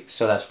number 8.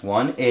 So that's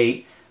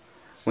 18.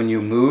 When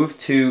you moved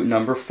to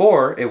number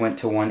 4, it went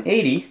to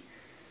 180.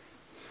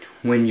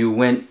 When you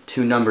went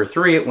to number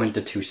 3, it went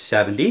to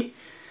 270.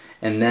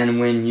 And then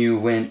when you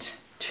went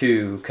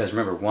to, because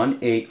remember,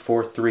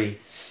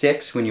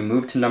 18436, when you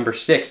moved to number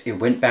 6, it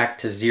went back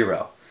to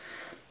 0.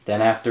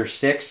 Then after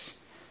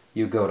 6,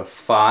 you go to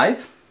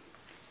 5.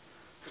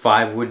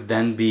 5 would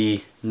then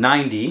be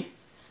 90.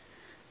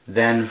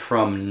 Then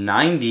from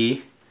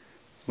 90,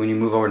 when you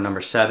move over to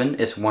number 7,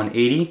 it's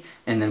 180.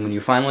 And then when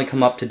you finally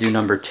come up to do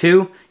number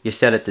 2, you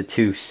set it to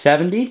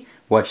 270,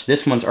 which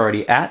this one's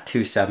already at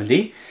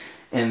 270.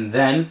 And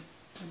then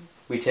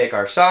we take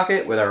our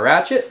socket with our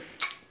ratchet.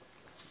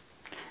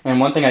 And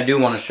one thing I do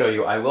want to show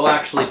you, I will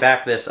actually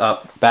back this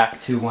up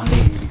back to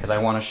 180 because I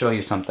want to show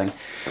you something.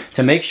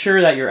 To make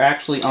sure that you're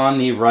actually on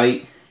the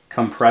right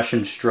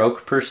compression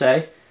stroke per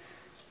se,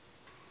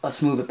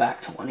 let's move it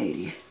back to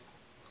 180.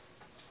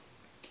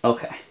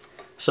 Okay,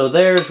 so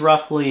there's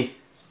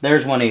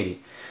 180.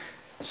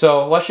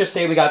 So let's just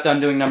say we got done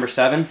doing number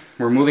 7.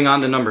 We're moving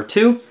on to number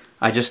 2.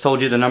 I just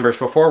told you the numbers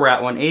before. We're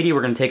at 180. We're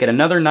going to take it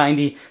another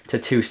 90 to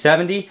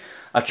 270.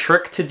 A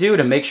trick to do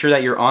to make sure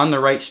that you're on the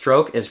right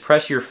stroke is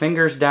press your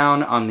fingers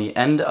down on the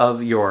end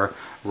of your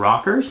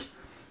rockers.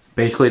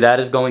 Basically, that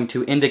is going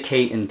to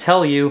indicate and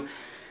tell you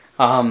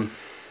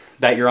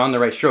that you're on the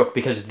right stroke,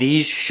 because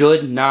these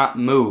should not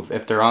move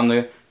if they're on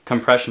the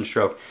compression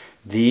stroke.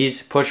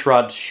 These push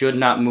rods should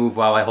not move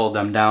while I hold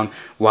them down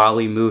while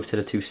we move to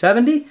the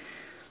 270,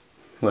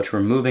 which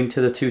we're moving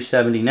to the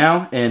 270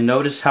 now. And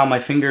notice how my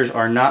fingers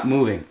are not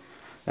moving.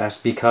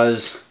 That's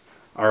because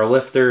our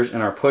lifters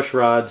and our push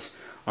rods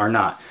are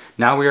not.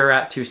 Now we are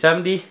at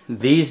 270.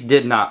 These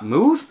did not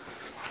move.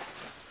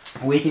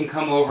 We can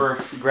come over,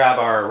 grab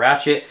our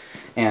ratchet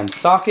and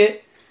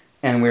socket,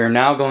 and we're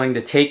now going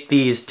to take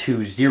these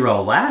to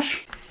 0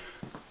 lash.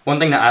 One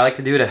thing that I like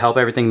to do to help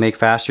everything make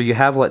faster, you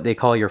have what they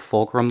call your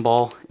fulcrum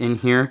ball in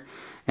here,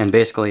 and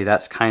basically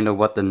that's kind of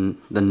what the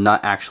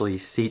nut actually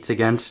seats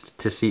against,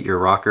 to seat your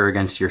rocker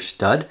against your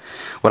stud.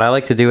 What I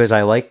like to do is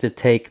I like to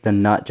take the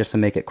nut, just to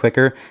make it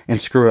quicker, and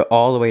screw it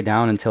all the way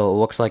down until it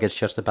looks like it's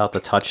just about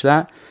to touch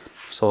that.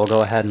 So we'll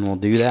go ahead and we'll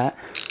do that.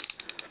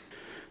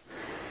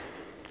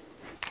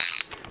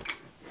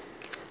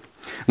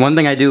 One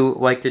thing I do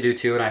like to do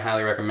too, and I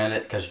highly recommend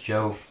it because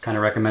Joe kind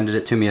of recommended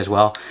it to me as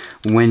well,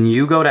 when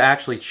you go to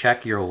actually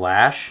check your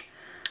lash,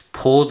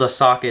 pull the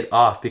socket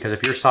off, because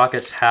if your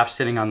socket's half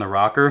sitting on the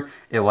rocker,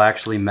 it will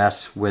actually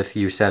mess with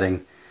you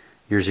setting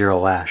your zero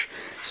lash.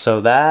 So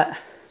that,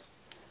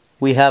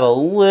 we have a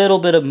little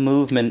bit of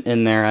movement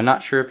in there. I'm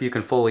not sure if you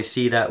can fully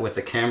see that with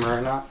the camera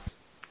or not.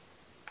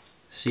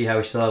 See how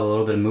we still have a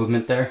little bit of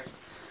movement there?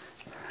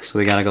 So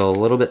we gotta go a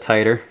little bit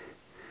tighter.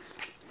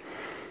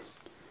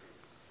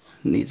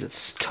 Needs a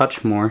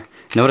touch more.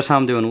 Notice how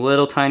I'm doing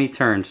little tiny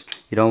turns.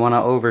 You don't want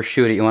to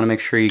overshoot it. You want to make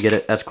sure you get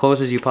it as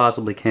close as you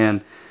possibly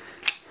can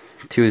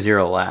to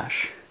zero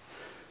lash.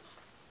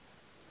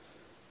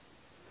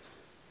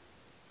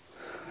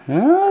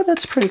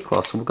 That's pretty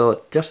close. We'll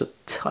go just a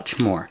touch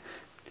more.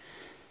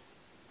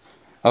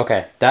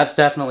 Okay, that's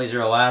definitely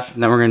zero lash.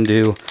 And then we're going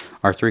to do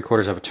our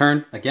 3/4 of a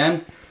turn.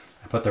 Again,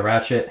 I put the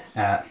ratchet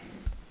at,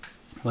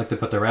 I like to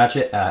put the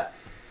ratchet at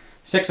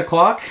 6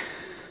 o'clock.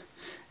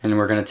 And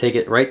we're going to take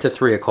it right to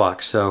 3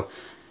 o'clock. So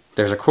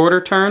there's a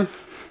 1/4 turn,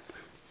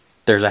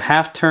 there's a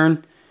 1/2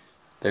 turn,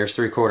 there's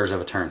 3/4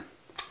 of a turn.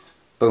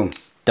 Boom,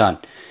 done.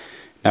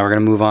 Now we're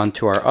going to move on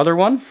to our other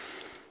one.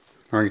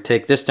 We're going to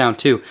take this down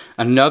too.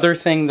 Another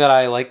thing that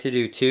I like to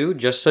do too,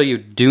 just so you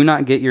do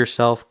not get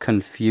yourself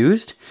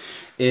confused,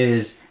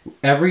 is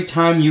every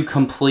time you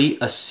complete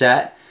a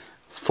set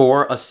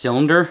for a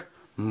cylinder,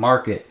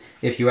 mark it.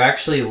 If you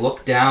actually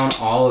look down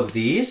all of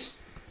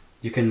these,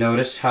 you can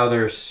notice how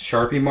there's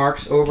Sharpie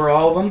marks over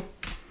all of them.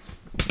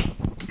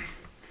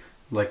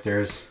 Like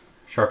there's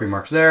Sharpie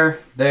marks there,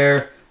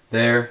 there,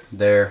 there,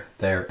 there,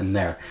 there, and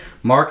there.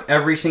 Mark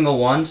every single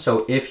one,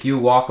 so if you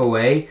walk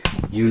away,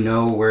 you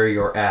know where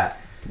you're at.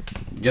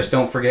 Just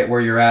don't forget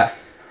where you're at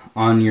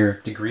on your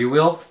degree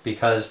wheel,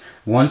 because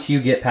once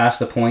you get past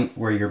the point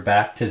where you're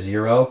back to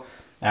 0,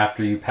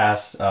 after you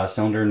pass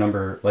cylinder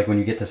number, like when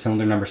you get to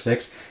cylinder number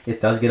 6,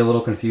 it does get a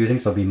little confusing,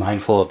 so be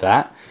mindful of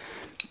that.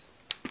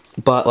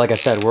 But like I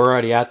said, we're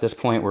already at this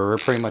point where we're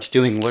pretty much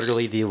doing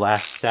literally the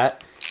last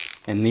set,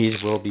 and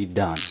these will be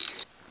done.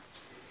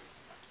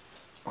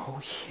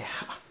 Oh yeah.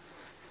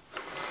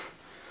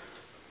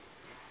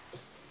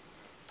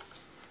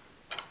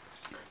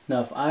 Now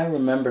if I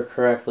remember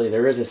correctly,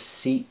 there is a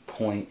seat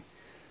point.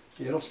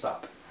 It'll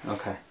stop.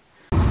 Okay.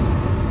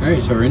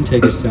 Alright, so our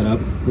intake is set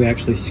up. We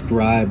actually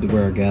scribed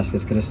where our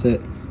gasket's going to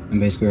sit, and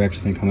basically we're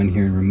actually going to come in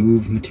here and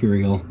remove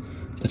material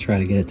to try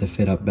to get it to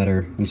fit up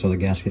better, and so the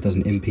gasket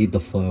doesn't impede the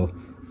flow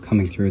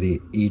coming through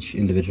each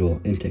individual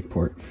intake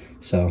port.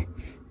 So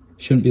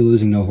shouldn't be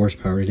losing no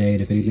horsepower today,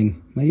 and if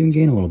anything, might even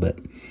gain a little bit.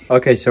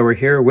 Okay, so we're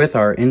here with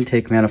our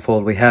intake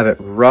manifold. We have it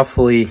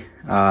roughly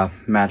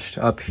matched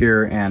up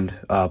here and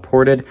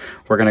ported.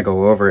 We're going to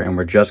go over and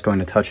we're just going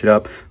to touch it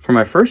up. For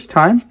my first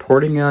time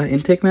porting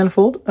intake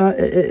manifold,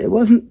 it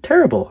wasn't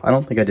terrible. I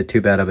don't think I did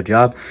too bad of a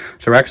job.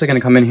 So we're actually going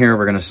to come in here,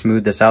 we're going to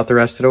smooth this out the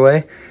rest of the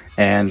way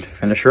and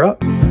finish her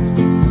up.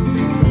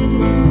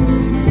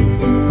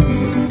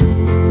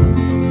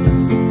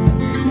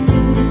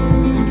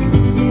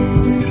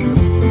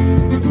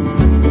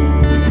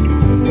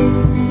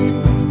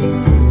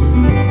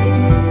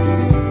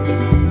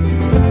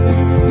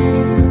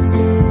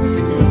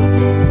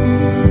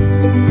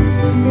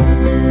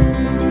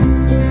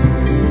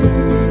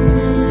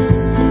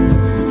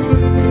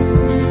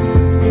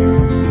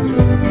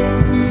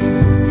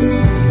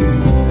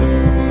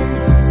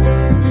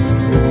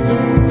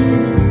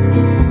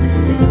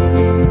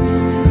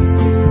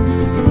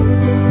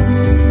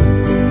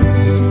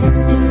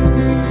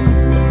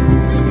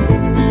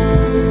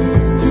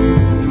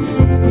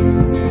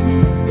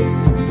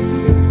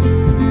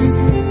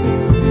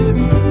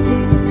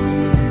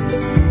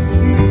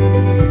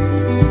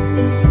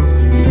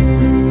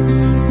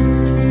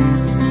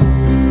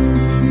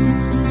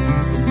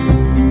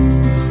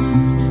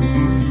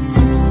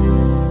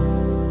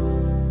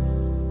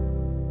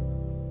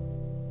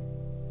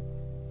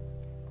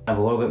 A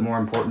little bit more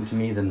important to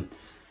me than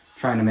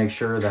trying to make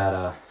sure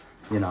that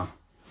you know.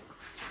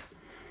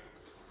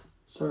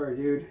 Sorry,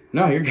 dude.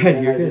 No, you're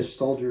good. You're I good. just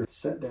stalled your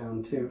set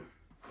down too.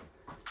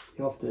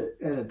 You'll have to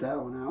edit that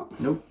one out.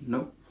 Nope.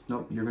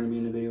 You're gonna be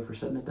in the video for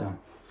setting it down.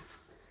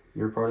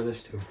 You're part of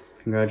this too.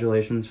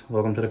 Congratulations.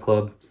 Welcome to the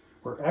club.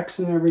 We're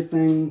Xing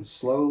everything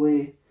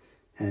slowly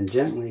and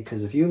gently,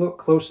 because if you look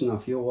close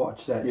enough, you'll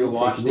watch that. You'll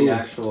watch the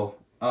actual.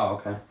 Oh,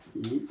 okay.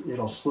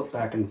 It'll slip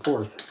back and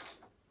forth.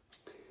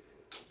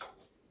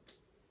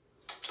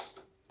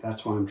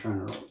 That's why I'm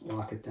trying to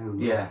lock it down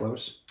real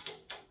close.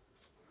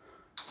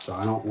 So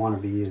I don't want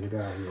to be the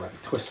guy who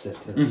like twists it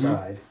to the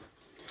side.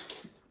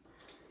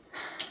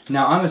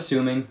 Now I'm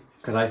assuming,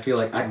 because I feel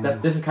like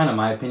this is kind of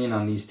my opinion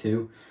on these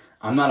two.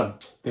 I'm not a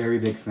very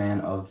big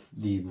fan of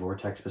the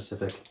Vortec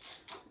specific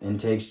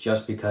intakes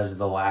just because of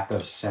the lack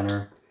of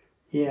center.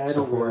 Yeah, I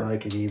don't really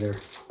like it either.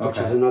 Which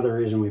Okay. is another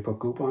reason we put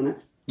goop on it.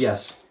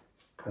 Yes.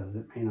 Because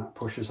it may not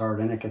push as hard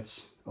and it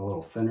gets a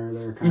little thinner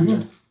there, kind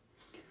of.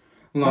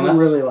 Well, I don't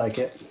really like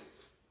it.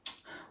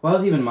 Well, that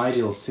was even my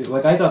deal too.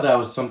 Like, I thought that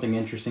was something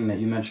interesting that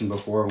you mentioned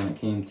before when it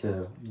came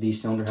to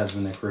these cylinder heads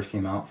when they first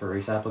came out for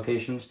race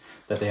applications,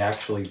 that they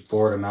actually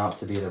bored them out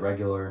to be the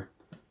regular,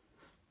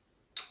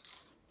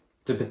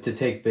 to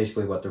take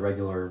basically what the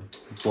regular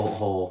bolt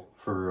hole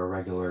for a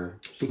regular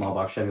small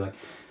box Chevy, like.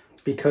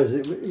 Because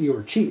you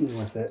were cheating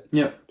with it.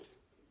 Yep.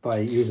 by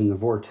using the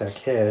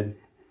Vortec head,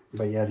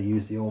 but you had to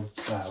use the old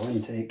style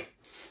intake.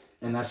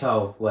 And that's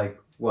how, like,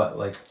 what,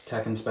 like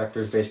tech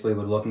inspectors basically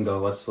would look and go,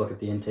 let's look at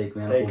the intake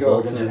manifold They go,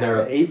 bolts. does And it if they're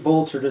have 8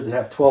 bolts or does it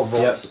have 12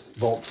 volts? Yep.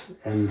 Volts.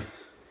 And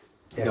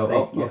if,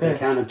 Go, if they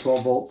counted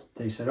 12 volts,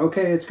 they said,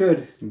 okay, it's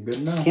good. Good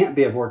enough. Can't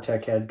be a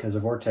Vortec head because a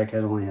Vortec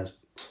head only has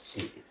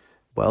 8.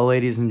 Well,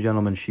 ladies and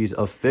gentlemen, she's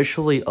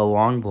officially a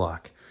long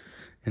block.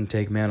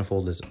 Intake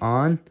manifold is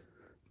on.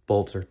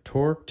 Bolts are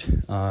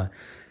torqued.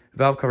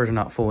 Valve covers are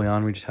not fully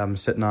on. We just have them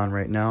sitting on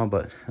right now,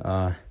 but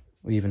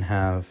we even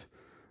have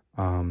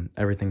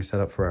everything set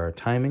up for our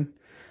timing.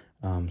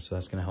 So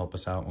that's going to help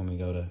us out when we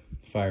go to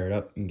fire it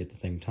up and get the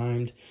thing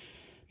timed.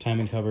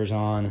 Timing cover's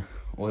on.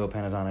 Oil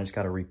pan is on. I just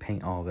got to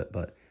repaint all of it,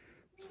 but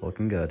it's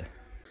looking good.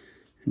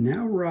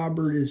 Now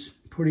Robert is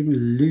putting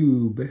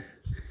lube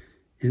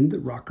in the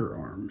rocker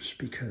arms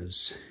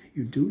because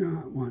you do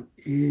not want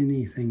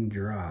anything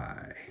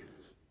dry.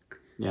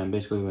 Yeah, and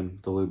basically when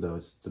the lube, though,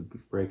 it's the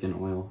break-in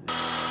oil.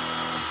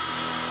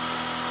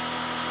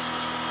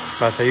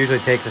 Plus, it usually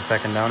takes a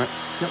second, don't it?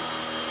 Yep.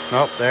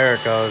 Oh, there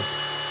it goes.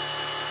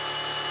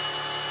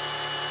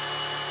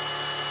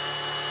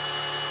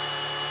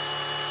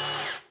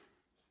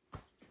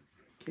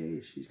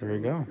 Okay, she's There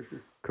you go.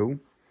 Cool.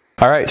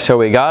 All right, so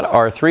we got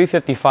our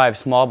 355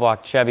 small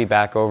block Chevy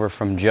back over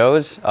from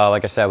Joe's.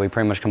 Like I said, we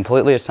pretty much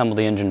completely assembled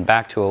the engine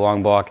back to a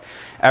long block.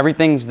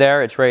 Everything's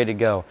there, it's ready to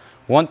go.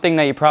 One thing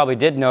that you probably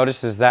did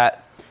notice is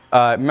that,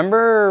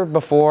 remember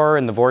before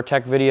in the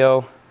Vortec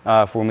video,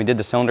 for when we did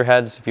the cylinder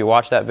heads, if you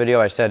watched that video,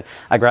 I said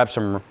I grabbed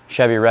some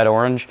Chevy red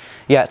orange.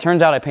 Yeah, it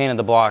turns out I painted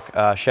the block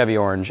Chevy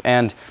orange.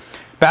 And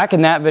back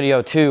in that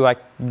video too, I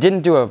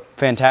didn't do a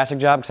fantastic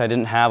job because I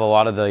didn't have a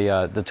lot of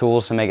the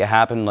tools to make it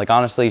happen. Like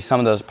honestly, some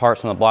of those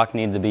parts on the block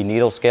needed to be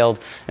needle scaled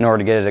in order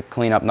to get it to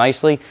clean up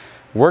nicely.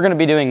 We're going to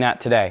be doing that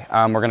today.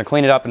 We're going to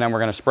clean it up and then we're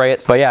going to spray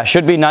it. But yeah, it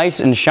should be nice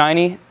and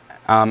shiny.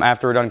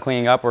 After we're done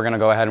cleaning up, we're going to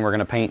go ahead and we're going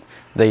to paint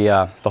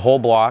the whole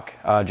block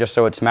just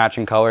so it's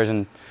matching colors.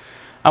 And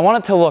I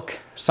want it to look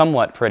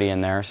somewhat pretty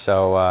in there.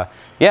 So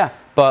yeah,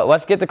 but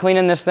let's get to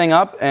cleaning this thing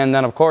up. And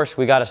then of course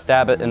we got to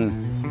stab it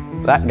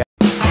in that guy.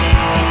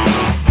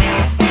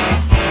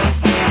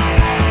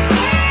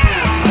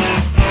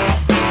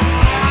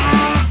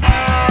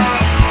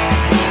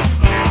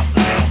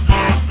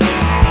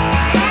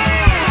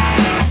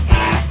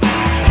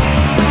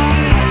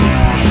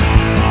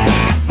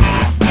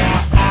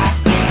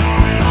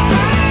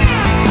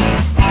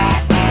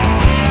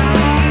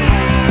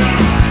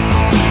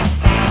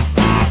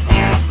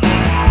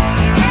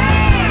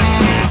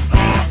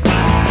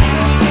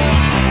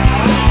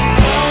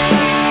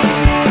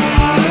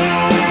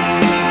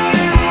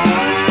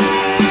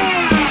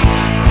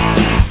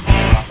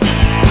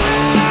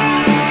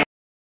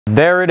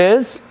 There it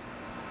is.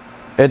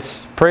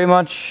 It's pretty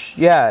much,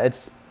 yeah,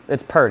 it's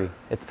pretty.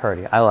 It's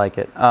pretty. I like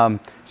it.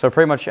 So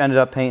pretty much ended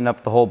up painting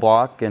up the whole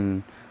block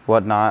and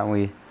whatnot.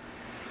 And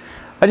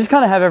I just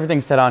kind of have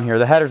everything set on here.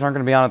 The headers aren't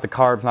going to be on it. The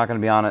carb's not going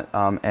to be on it.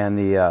 And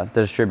the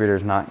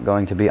distributor's not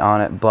going to be on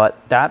it. But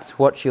that's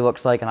what she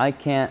looks like. And I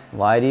can't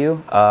lie to you.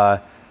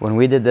 When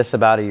we did this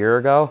about a year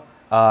ago,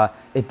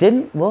 it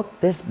didn't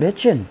look this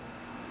bitchin'.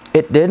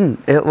 It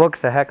didn't. It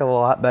looks a heck of a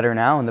lot better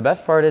now. And the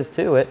best part is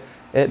too,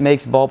 it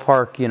makes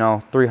ballpark, you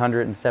know,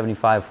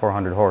 375,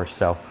 400 horse.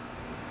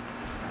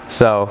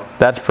 So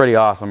that's pretty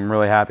awesome. I'm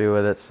really happy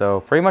with it.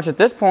 So pretty much at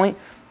this point,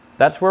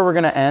 that's where we're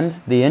going to end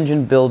the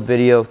engine build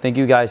video. Thank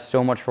you guys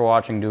so much for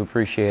watching. Do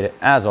appreciate it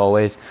as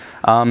always.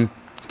 Tune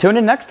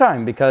in next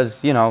time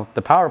because, you know,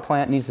 the power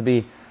plant needs to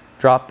be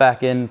dropped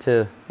back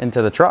into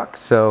the truck.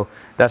 So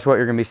that's what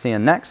you're going to be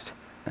seeing next.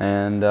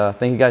 And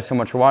thank you guys so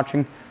much for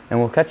watching, and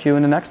we'll catch you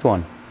in the next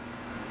one.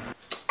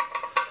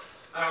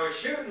 I was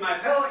shooting my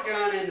pellet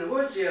gun in the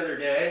woods the other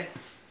day,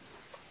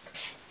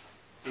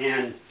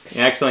 and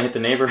You accidentally hit the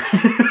neighbor.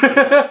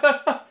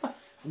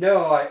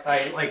 no,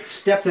 I like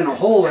stepped in a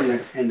hole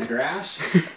in the grass,